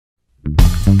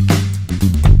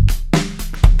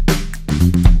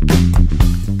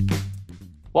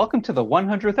Welcome to the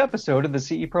 100th episode of the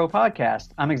CE Pro podcast.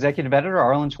 I'm Executive Editor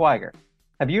Arlen Schweiger.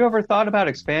 Have you ever thought about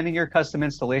expanding your custom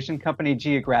installation company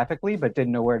geographically but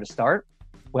didn't know where to start?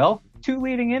 Well, two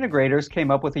leading integrators came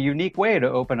up with a unique way to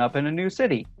open up in a new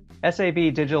city.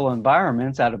 SAV Digital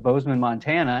Environments out of Bozeman,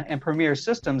 Montana, and Premier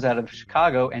Systems out of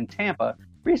Chicago and Tampa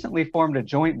recently formed a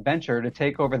joint venture to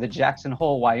take over the Jackson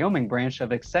Hole, Wyoming branch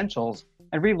of Essentials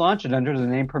and relaunch it under the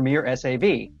name Premier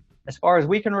SAV. As far as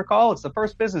we can recall, it's the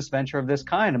first business venture of this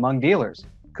kind among dealers.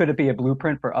 Could it be a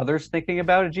blueprint for others thinking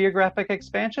about a geographic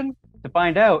expansion? To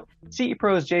find out, CE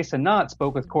Pro's Jason Knott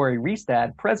spoke with Corey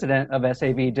Riestad, president of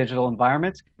SAV Digital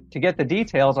Environments, to get the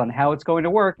details on how it's going to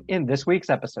work in this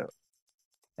week's episode.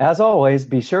 As always,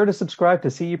 be sure to subscribe to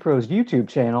CE Pro's YouTube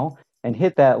channel and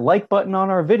hit that like button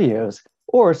on our videos,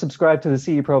 or subscribe to the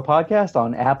CE Pro podcast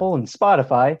on Apple and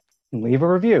Spotify and leave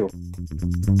a review.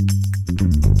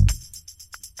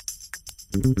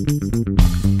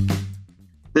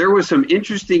 There was some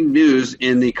interesting news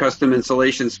in the custom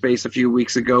installation space a few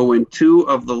weeks ago when two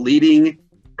of the leading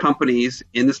companies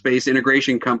in the space,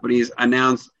 integration companies,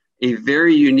 announced a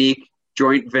very unique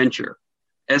joint venture.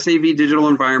 SAV Digital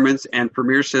Environments and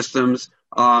Premier Systems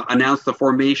announced the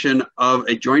formation of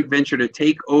a joint venture to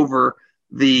take over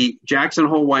the Jackson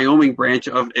Hole, Wyoming branch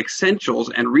of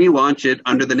Essentials and relaunch it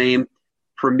under the name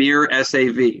Premier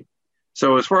SAV.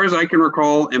 So as far as I can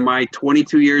recall, in my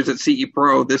 22 years at CE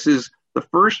Pro, this is the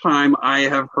first time I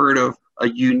have heard of a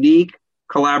unique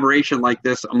collaboration like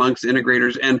this amongst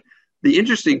integrators. And the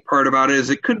interesting part about it is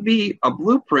it could be a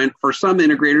blueprint for some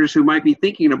integrators who might be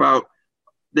thinking about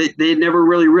they never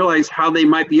really realized how they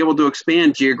might be able to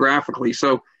expand geographically.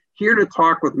 So here to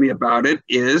talk with me about it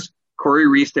is Corey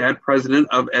Riestad, president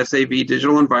of SAV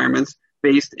Digital Environments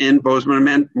based in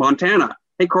Bozeman, Montana.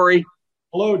 Hey, Corey.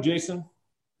 Hello, Jason.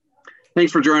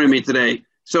 Thanks for joining me today.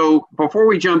 So before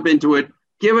we jump into it,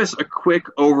 give us a quick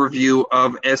overview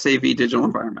of SAV Digital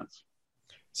Environments.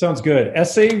 Sounds good.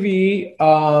 SAV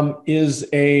is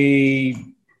a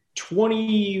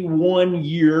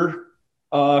 21-year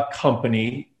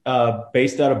company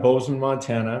based out of Bozeman,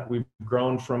 Montana. We've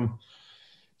grown from,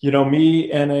 me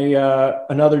and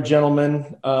another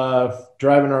gentleman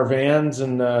driving our vans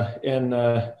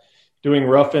and doing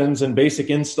rough-ins and basic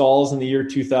installs in the year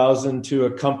 2000 to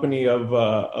a company of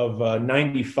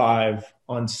 95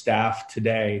 on staff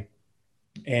today.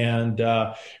 And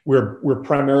we're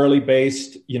primarily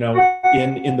based, in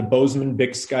the Bozeman,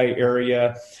 Big Sky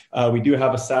area. We do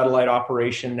have a satellite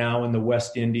operation now in the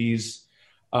West Indies.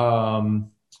 We've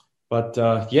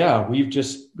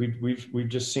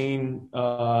just seen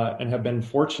and have been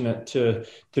fortunate to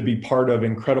be part of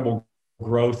incredible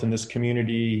growth in this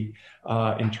community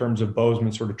in terms of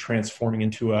Bozeman sort of transforming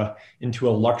into a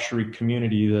luxury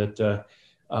community that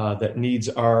needs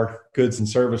our goods and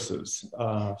services.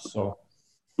 Well,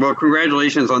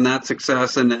 congratulations on that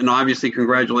success, and obviously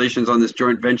congratulations on this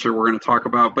joint venture we're going to talk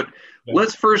about. But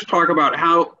let's first talk about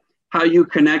how you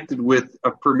connected with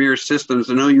Premier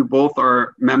Systems. I know you both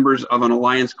are members of an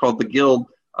alliance called the Guild,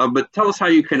 but tell us how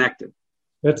you connected.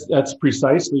 That's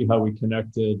precisely how we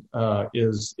connected.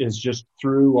 Is just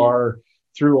through our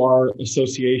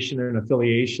association and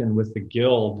affiliation with the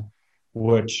Guild,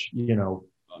 which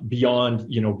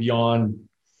beyond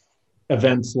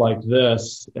events like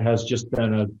this has just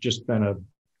been a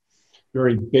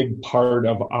very big part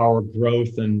of our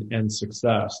growth and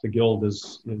success. The Guild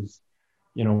is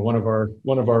one of our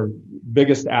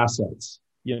biggest assets.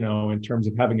 In terms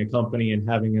of having a company and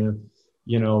having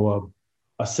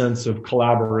a sense of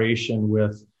collaboration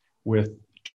with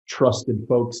trusted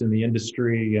folks in the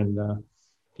industry. And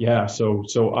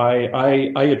so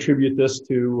I attribute this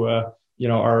to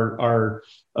our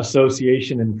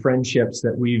association and friendships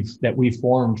that we've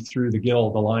formed through the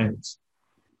Guild Alliance.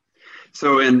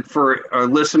 So, and for our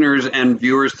listeners and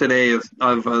viewers today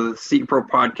of the CE Pro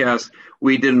podcast,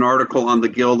 we did an article on the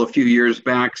Guild a few years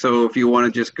back. So if you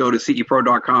want to just go to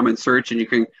cepro.com and search, and you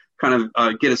can kind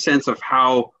of get a sense of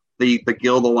how the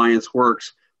Guild Alliance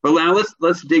works. But now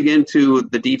let's dig into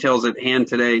the details at hand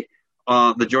today.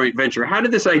 The joint venture. How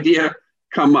did this idea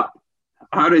come up?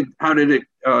 How did it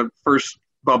first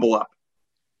bubble up?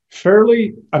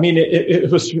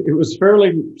 It was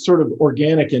fairly sort of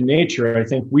organic in nature. I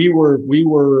think we were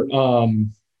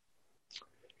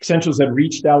Essentials had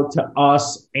reached out to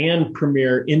us and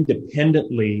Premier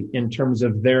independently in terms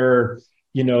of their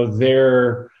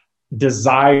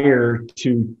desire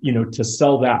to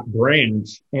sell that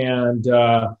branch. And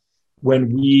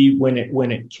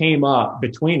when it came up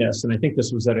between us, and I think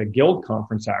this was at a Guild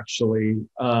conference actually,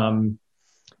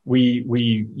 we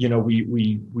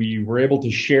were able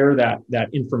to share that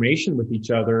information with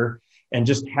each other. and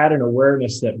just had an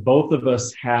awareness that both of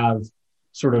us have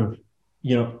sort of,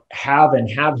 have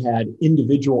had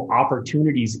individual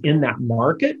opportunities in that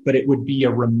market, but it would be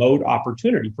a remote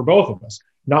opportunity for both of us.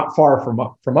 Not far from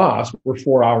us, we're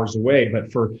 4 hours away,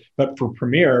 but for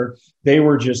Premier, they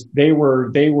were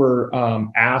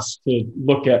asked to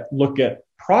look at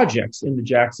projects in the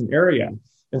Jackson area,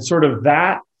 and sort of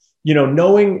that,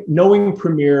 knowing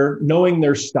Premier, knowing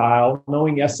their style,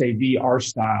 knowing SAV, our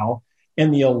style,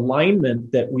 and the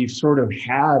alignment that we've sort of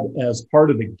had as part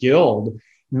of the guild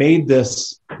made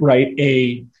this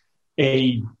a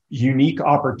unique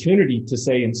opportunity to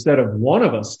say, instead of one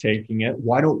of us taking it,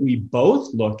 why don't we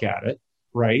both look at it,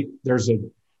 right? There's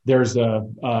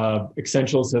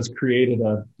Essentials has created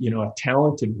a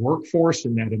talented workforce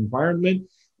in that environment.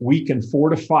 We can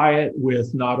fortify it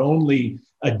with not only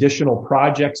additional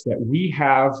projects that we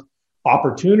have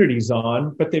opportunities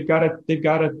on, but they've got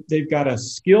a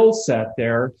skill set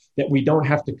there that we don't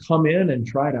have to come in and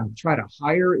try to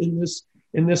hire in this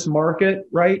market,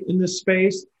 right? In this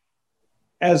space.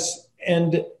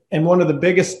 And one of the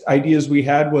biggest ideas we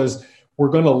had was, we're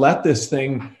going to let this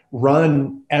thing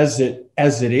run as it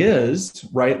is,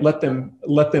 right? Let them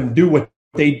do what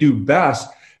they do best,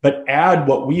 but add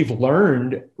what we've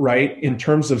learned, right, in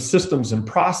terms of systems and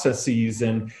processes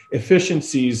and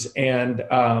efficiencies. And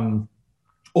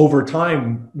over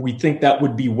time, we think that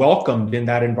would be welcomed in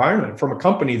that environment from a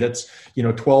company that's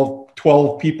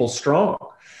 12 people strong.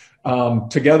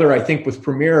 Together, I think with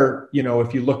Premier,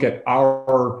 if you look at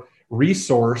our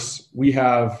resource, we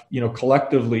have,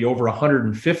 collectively over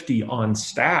 150 on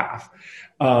staff.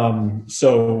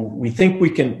 So we think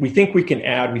we can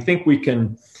add, we think we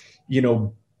can,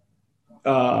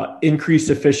 increase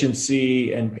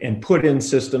efficiency and put in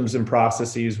systems and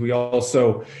processes. We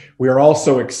are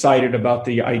also excited about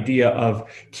the idea of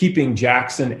keeping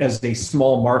Jackson as a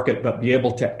small market, but be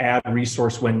able to add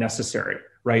resource when necessary,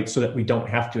 right? So that we don't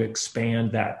have to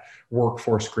expand that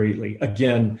workforce greatly.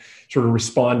 Again, sort of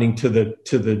responding to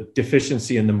the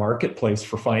deficiency in the marketplace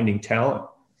for finding talent.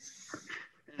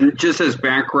 And just as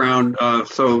background,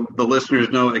 so the listeners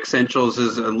know, Essentials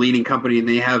is a leading company, and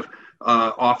they have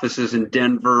offices in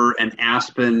Denver and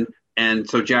Aspen, and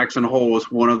so Jackson Hole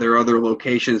is one of their other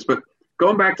locations. But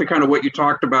going back to kind of what you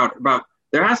talked about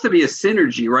there has to be a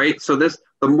synergy, right? So the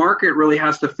market really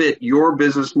has to fit your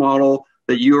business model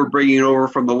that you are bringing over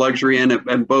from the luxury end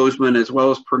and Bozeman, as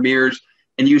well as Premier's.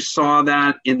 And you saw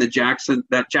that in the Jackson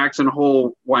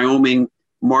Hole, Wyoming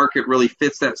market really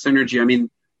fits that synergy. I mean,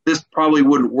 this probably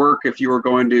wouldn't work if you were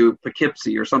going to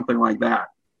Poughkeepsie or something like that.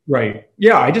 Right.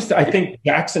 Yeah. I think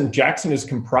Jackson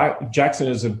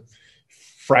is a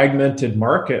fragmented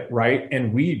market, right?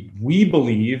 And we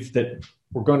believe that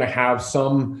we're going to have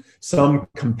some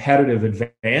competitive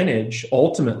advantage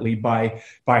ultimately by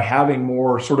having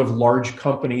more sort of large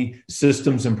company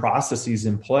systems and processes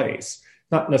in place.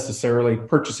 Not necessarily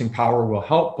purchasing power will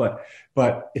help,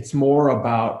 but it's more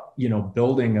about,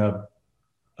 building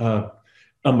a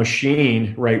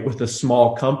machine, right, with a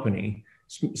small company.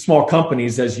 Small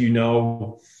companies, as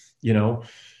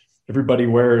everybody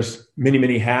wears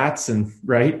many hats, and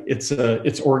right,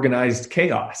 it's organized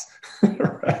chaos.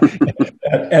 Right?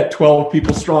 At 12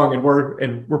 people strong, and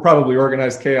we're probably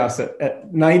organized chaos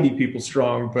at 90 people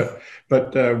strong,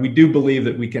 but we do believe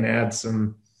that we can add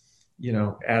some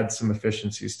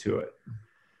efficiencies to it.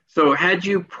 So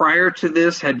prior to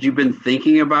this, had you been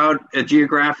thinking about a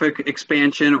geographic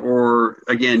expansion, or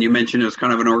again, you mentioned it was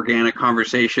kind of an organic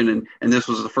conversation and this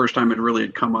was the first time it really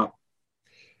had come up?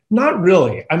 Not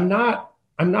really. I'm not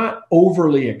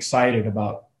overly excited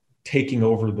about taking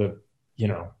over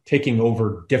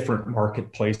different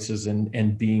marketplaces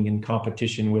and being in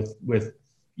competition with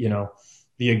the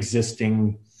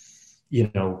existing,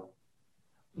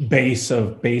 base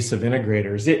of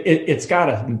integrators. It's got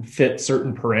to fit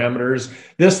certain parameters.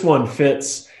 This one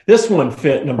fit,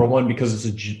 number one, because it's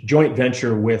a joint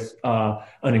venture with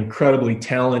an incredibly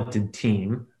talented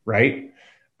team, right?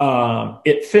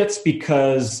 It fits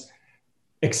because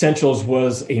Essentials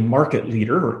was a market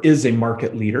leader, or is a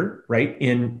market leader, right,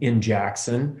 in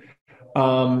Jackson.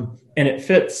 And it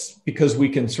fits because we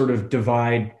can sort of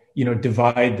divide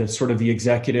the sort of the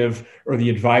executive or the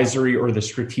advisory or the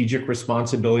strategic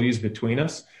responsibilities between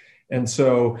us. And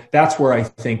so that's where I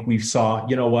think we saw,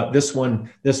 this one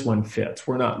fits.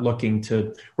 We're not looking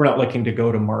to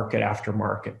go to market after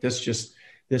market. This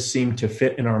seemed to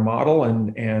fit in our model.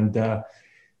 And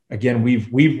again,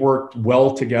 we've worked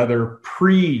well together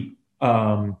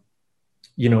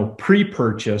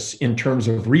pre-purchase in terms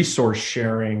of resource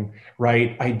sharing,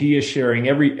 right? Idea sharing,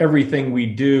 everything we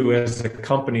do as a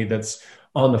company that's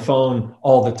on the phone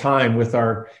all the time with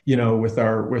our, with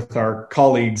our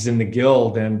colleagues in the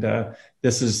guild, and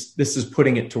this is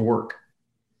putting it to work.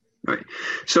 Right.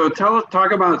 So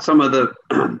talk about some of the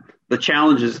the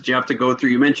challenges that you have to go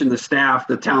through. You mentioned the staff,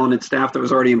 the talented staff that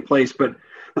was already in place, but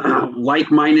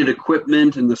like-minded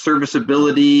equipment and the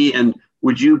serviceability, and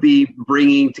would you be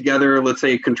bringing together, let's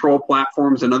say, control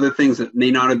platforms and other things that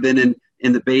may not have been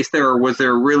in the base there, or was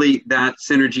there really that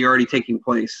synergy already taking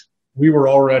place? We were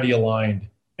already aligned,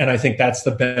 and I think that's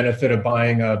the benefit of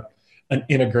buying an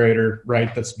integrator,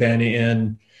 right? That's been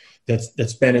in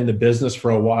the business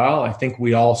for a while. I think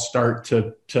we all start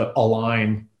to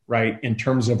align, right, in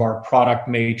terms of our product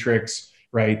matrix,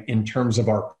 right, in terms of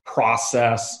our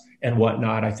process and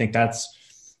whatnot. I think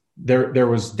there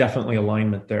was definitely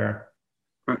alignment there.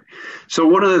 Right. So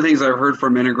one of the things I've heard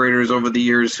from integrators over the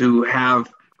years who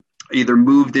have either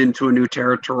moved into a new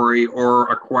territory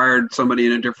or acquired somebody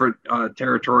in a different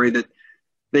territory, that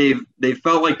they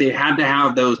felt like they had to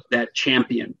have that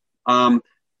champion.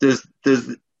 Is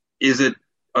it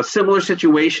a similar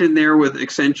situation there with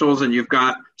Essentials, and you've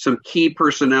got some key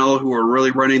personnel who are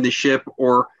really running the ship,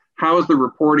 or how is the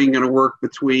reporting going to work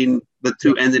between the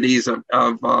two entities of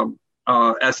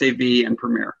SAV and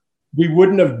Premier? We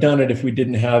wouldn't have done it if we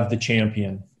didn't have the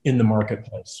champion in the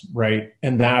marketplace, right?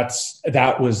 And that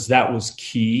was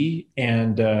key,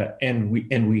 and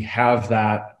we have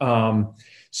that.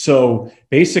 So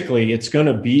basically, it's going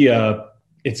to be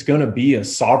a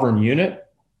sovereign unit,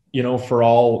 for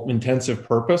all intensive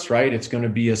purpose, right? It's going to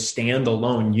be a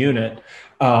standalone unit.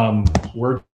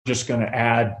 We're just going to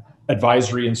add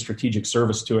advisory and strategic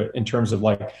service to it in terms of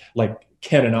like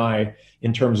Ken and I,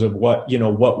 in terms of what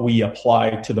we apply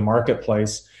to the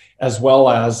marketplace, as well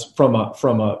as from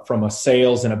a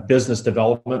sales and a business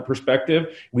development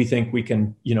perspective. We think we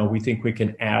can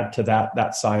add to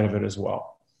that side of it as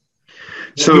well.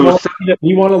 So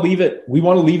we want to leave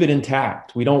it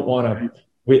intact. We don't want to,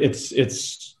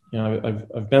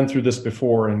 I've been through this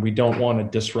before, and we don't want to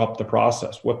disrupt the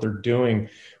process. What they're doing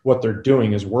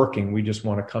is working. We just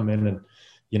want to come in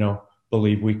and,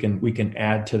 believe we can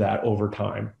add to that over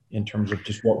time in terms of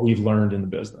just what we've learned in the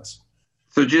business.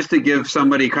 So just to give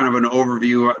somebody kind of an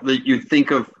overview, you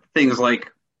think of things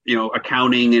like,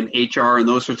 accounting and HR and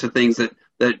those sorts of things that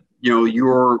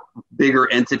your bigger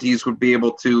entities would be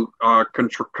able to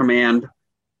command.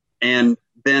 And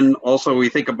then also we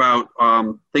think about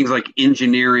things like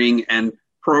engineering and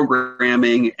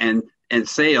programming and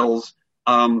sales.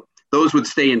 Those would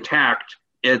stay intact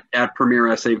at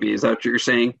Premier SAV. Is that what you're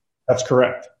saying? That's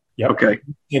correct. Yep. Okay.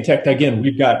 Intact. Again,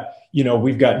 we've got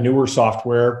newer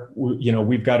software.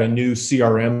 We've got a new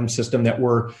CRM system that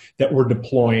we're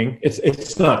deploying.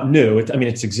 It's not new.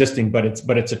 It's existing, but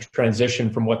it's a transition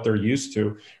from what they're used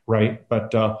to, right?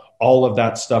 But all of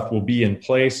that stuff will be in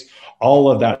place. All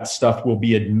of that stuff will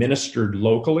be administered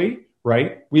locally,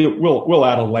 right? We'll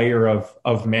add a layer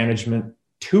of management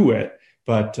to it,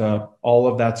 but all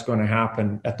of that's going to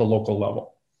happen at the local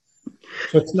level.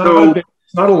 So it's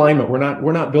not alignment. We're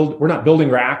not building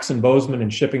racks in Bozeman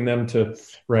and shipping them to,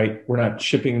 right. We're not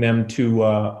shipping them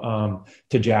to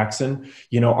Jackson.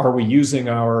 Are we using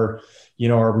our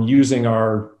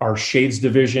shades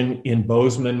division in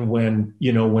Bozeman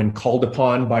when called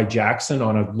upon by Jackson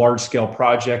on a large scale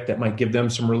project that might give them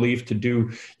some relief to do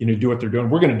what they're doing?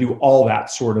 We're going to do all that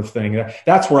sort of thing.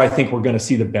 That's where I think we're going to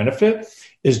see the benefit,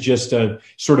 is just a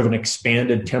sort of an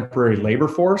expanded temporary labor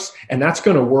force. And that's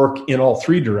going to work in all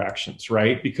three directions,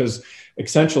 right? Because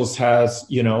Essentials has,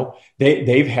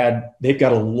 they've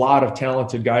got a lot of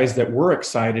talented guys that we're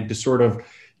excited to sort of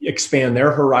expand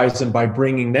their horizon by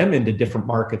bringing them into different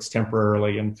markets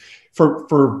temporarily. And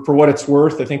for what it's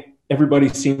worth, I think everybody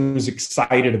seems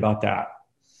excited about that.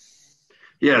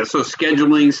 Yeah. So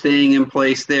scheduling, staying in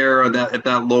place there at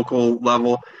that local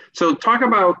level. So talk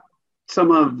about some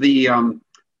of the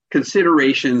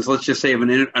considerations, let's just say, if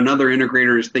another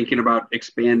integrator is thinking about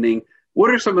expanding. What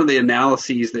are some of the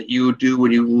analyses that you do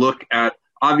when you look at,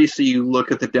 obviously you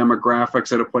look at the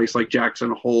demographics at a place like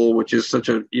Jackson Hole, which is such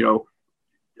a,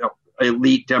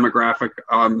 elite demographic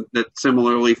that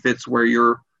similarly fits where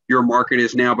your market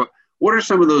is now. But what are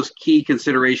some of those key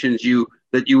considerations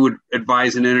that you would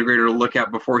advise an integrator to look at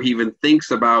before he even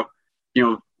thinks about,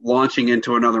 launching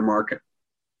into another market?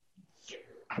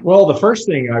 Well, the first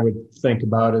thing I would think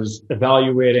about is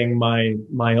evaluating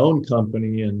my own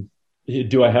company, and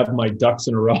do I have my ducks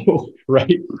in a row,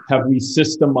 right? Have we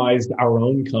systemized our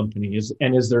own companies?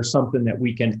 And is there something that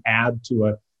we can add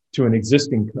to an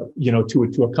existing,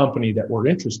 to a company that we're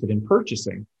interested in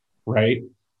purchasing, right?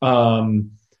 For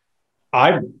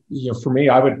me,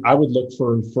 I would look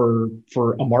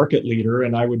for a market leader,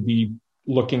 and I would be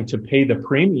looking to pay the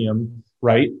premium,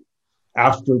 right?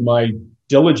 After my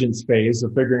diligence phase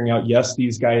of figuring out, yes,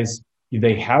 these guys,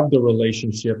 they have the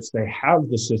relationships, they have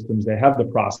the systems, they have the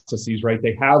processes, right?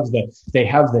 They have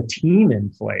the team in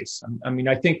place. I mean,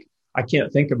 I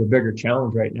can't think of a bigger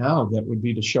challenge right now that would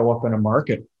be to show up in a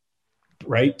market,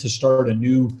 right? To start a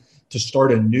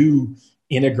new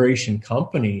integration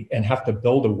company and have to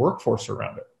build a workforce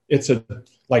around it. It's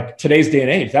like today's day and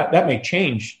age, that may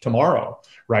change tomorrow,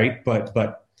 right?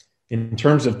 But in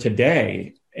terms of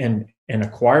today and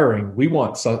acquiring, we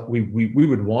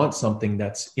would want something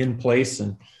that's in place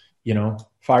and,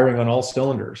 firing on all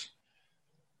cylinders.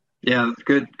 Yeah,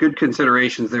 good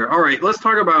considerations there. All right, let's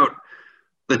talk about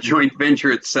the joint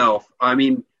venture itself. I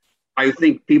mean, I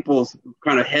think people's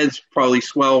kind of heads probably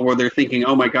swell where they're thinking,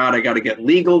 oh my God, I got to get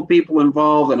legal people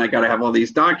involved and I got to have all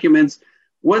these documents.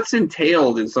 What's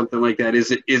entailed in something like that?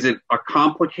 Is it a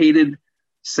complicated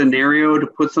scenario to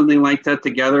put something like that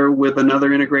together with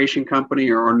another integration company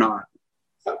or not?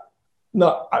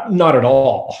 No, not at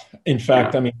all. In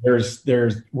fact, I mean, we're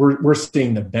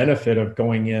seeing the benefit of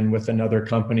going in with another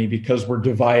company because we're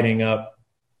dividing up,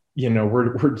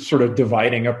 we're sort of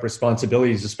dividing up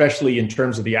responsibilities, especially in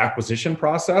terms of the acquisition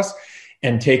process,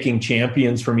 and taking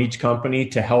champions from each company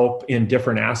to help in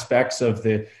different aspects of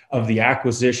the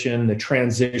acquisition, the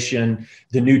transition,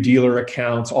 the new dealer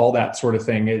accounts, all that sort of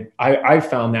thing. I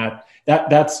found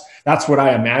that's what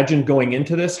I imagined going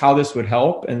into this, how this would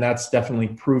help, and that's definitely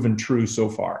proven true so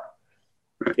far.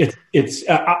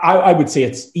 I would say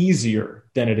it's easier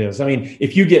than it is. I mean,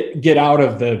 if you get out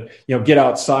of get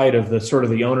outside of the sort of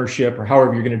the ownership or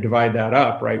however you're going to divide that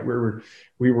up, right?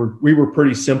 We were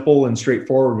pretty simple and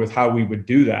straightforward with how we would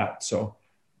do that. So.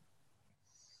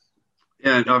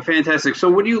 Yeah, no, fantastic. So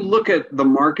when you look at the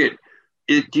market,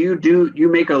 do you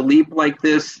make a leap like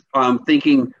this,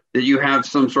 thinking that you have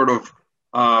some sort of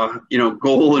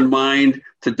goal in mind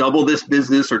to double this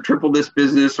business or triple this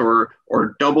business or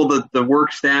double the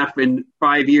work staff in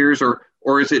 5 years,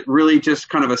 or is it really just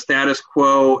kind of a status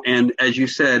quo? And as you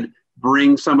said,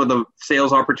 bring some of the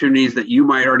sales opportunities that you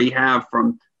might already have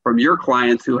from your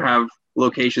clients who have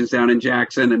locations down in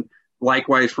Jackson and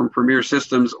likewise from Premier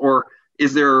Systems, or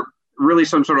is there really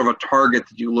some sort of a target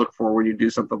that you look for when you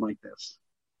do something like this?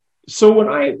 So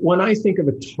when I think of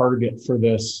a target for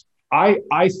this, I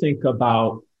think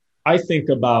about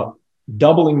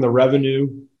doubling the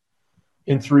revenue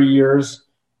in 3 years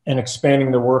and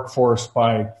expanding the workforce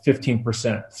by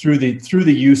 15% through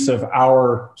the use of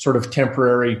our sort of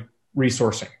temporary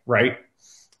resourcing, right?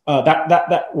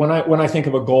 That when I think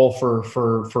of a goal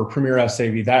for Premier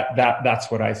SAV,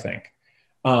 that's what I think.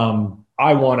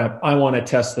 I want to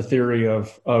test the theory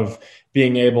of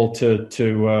being able to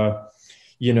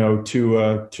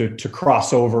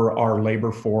cross over our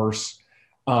labor force,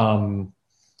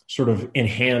 sort of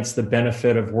enhance the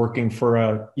benefit of working for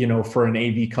an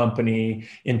AV company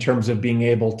in terms of being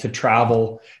able to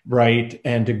travel, right,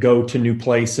 and to go to new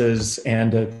places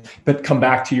but come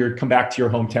back to your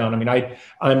hometown. I mean,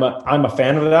 I'm a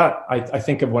fan of that. I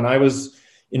think of when I was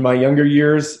in my younger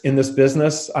years in this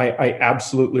business, I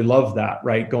absolutely love that,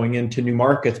 right? Going into new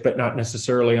markets, but not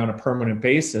necessarily on a permanent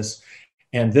basis.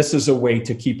 And this is a way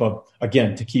to keep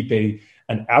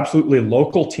an absolutely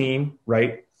local team,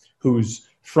 right? Who's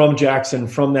from Jackson,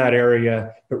 from that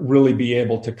area, but really be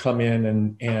able to come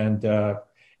in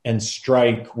and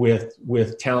strike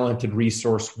with talented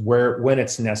resource when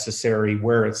it's necessary,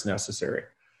 where it's necessary.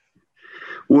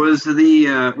 Was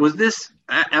this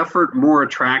effort more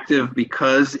attractive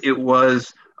because it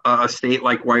was a state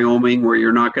like Wyoming, where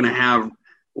you're not going to have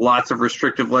lots of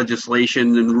restrictive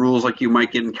legislation and rules like you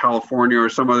might get in California or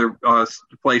some other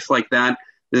place like that?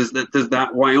 Does that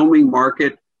Wyoming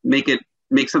market make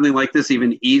something like this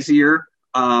even easier,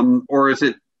 or is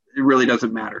it really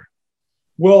doesn't matter?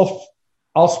 Well,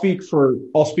 I'll speak for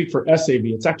SAV.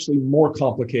 It's actually more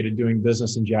complicated doing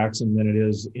business in Jackson than it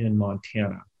is in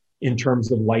Montana in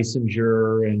terms of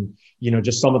licensure and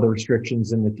just some of the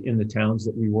restrictions in the towns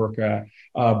that we work at.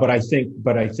 But I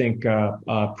think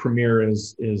Premier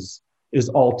is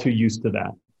all too used to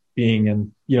that, being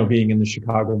in the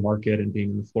Chicago market and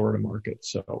being in the Florida market.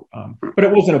 So, but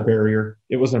it wasn't a barrier.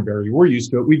 We're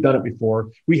used to it. We've done it before.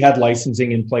 We had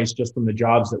licensing in place just from the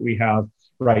jobs that we have,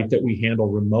 right, that we handle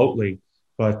remotely.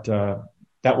 But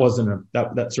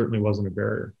that certainly wasn't a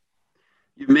barrier.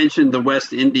 You mentioned the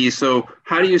West Indies. So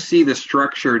how do you see the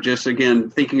structure? Just again,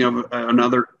 thinking of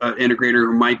another integrator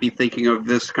who might be thinking of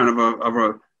this kind of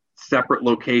a separate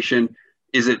location.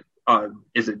 Is it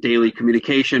daily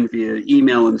communication via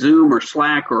email and Zoom or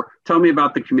Slack? Or tell me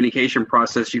about the communication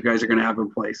process you guys are going to have in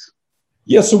place.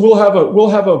 Yeah, so we'll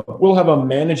have a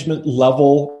management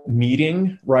level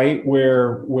meeting, right,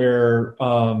 where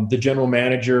the general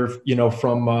manager,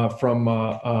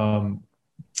 from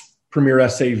Premier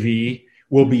SAV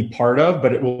will be part of,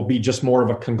 but it will be just more of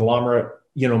a conglomerate,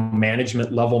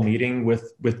 management level meeting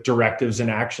with directives and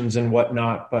actions and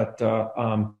whatnot. But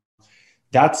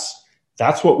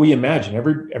that's what we imagine.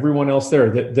 Everyone else there,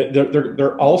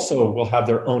 they're also will have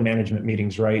their own management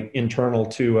meetings, right, internal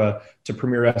to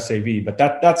Premier SAV. But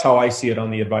that's how I see it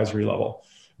on the advisory level,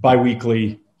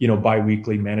 biweekly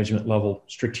management level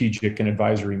strategic and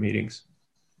advisory meetings.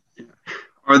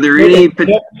 Are there any?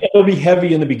 It'll be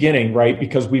heavy in the beginning, right?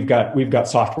 Because we've got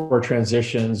software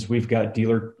transitions, we've got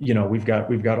dealer, we've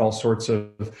got all sorts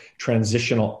of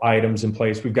transitional items in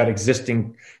place. We've got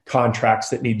existing contracts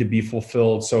that need to be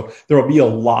fulfilled. So there will be a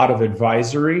lot of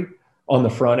advisory on the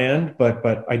front end,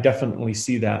 but I definitely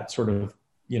see that sort of,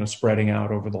 spreading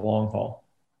out over the long haul.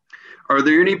 Are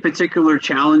there any particular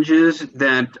challenges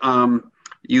that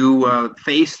you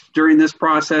faced during this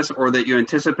process, or that you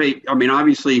anticipate? I mean,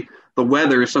 obviously, the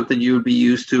weather is something you would be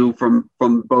used to from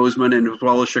Bozeman and as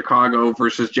well as Chicago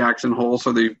versus Jackson Hole.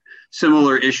 So the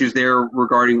similar issues there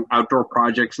regarding outdoor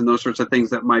projects and those sorts of things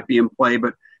that might be in play.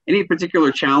 But any particular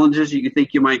challenges you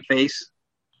think you might face?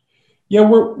 Yeah,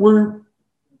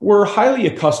 we're highly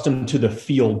accustomed to the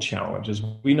field challenges.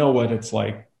 We know what it's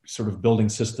like, sort of building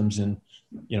systems in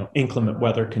inclement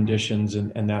weather conditions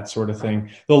and that sort of thing.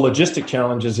 The logistic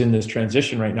challenges in this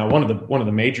transition right now, one of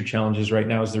the major challenges right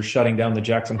now is they're shutting down the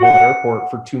Jackson Hole Airport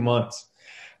for 2 months.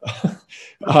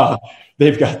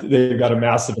 They've got a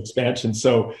massive expansion.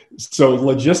 So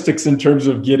logistics in terms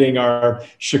of getting our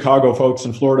Chicago folks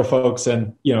and Florida folks,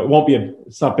 and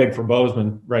it's not big for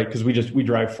Bozeman, right? Because we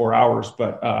drive 4 hours.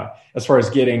 But as far as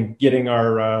getting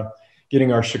our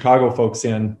Chicago folks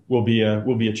in will be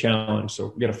a challenge.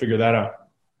 So we got to figure that out.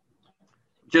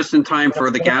 Just in time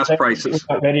for the gas prices.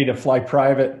 We're not ready to fly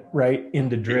private right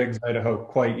into Driggs, Idaho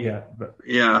quite yet. But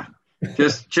yeah,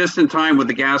 just in time with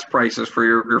the gas prices for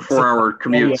your 4-hour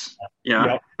commutes.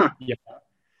 Yeah.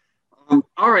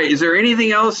 All right. Is there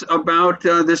anything else about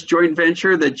this joint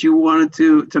venture that you wanted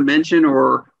to mention,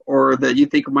 or that you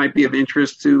think might be of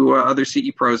interest to other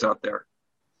CE pros out there?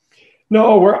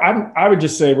 No, I would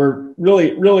just say we're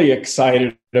really, really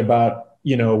excited about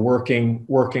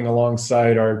working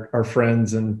alongside our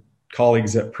friends and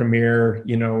colleagues at Premier,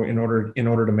 in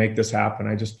order to make this happen.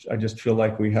 I just feel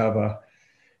like we have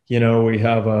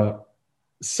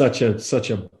such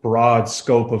a broad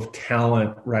scope of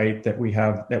talent, right, that we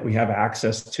have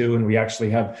access to, and we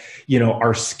actually have,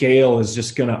 our scale is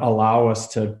just going to allow us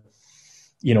to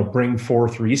bring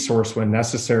forth resource when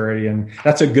necessary. And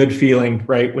that's a good feeling,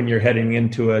 right, when you're heading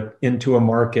into a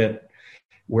market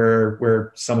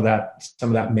where some of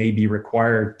that may be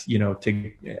required,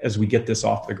 as we get this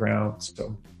off the ground.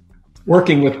 So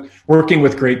working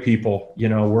with great people,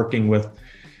 working with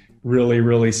really,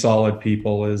 really solid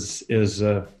people is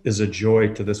a joy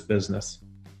to this business.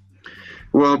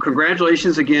 Well,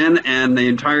 congratulations again, and the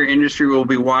entire industry will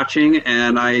be watching,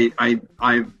 and I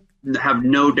have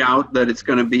no doubt that it's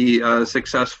going to be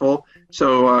successful.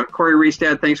 So, Corey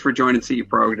Riestad, thanks for joining CE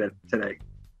Pro today.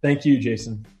 Thank you,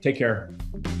 Jason. Take care.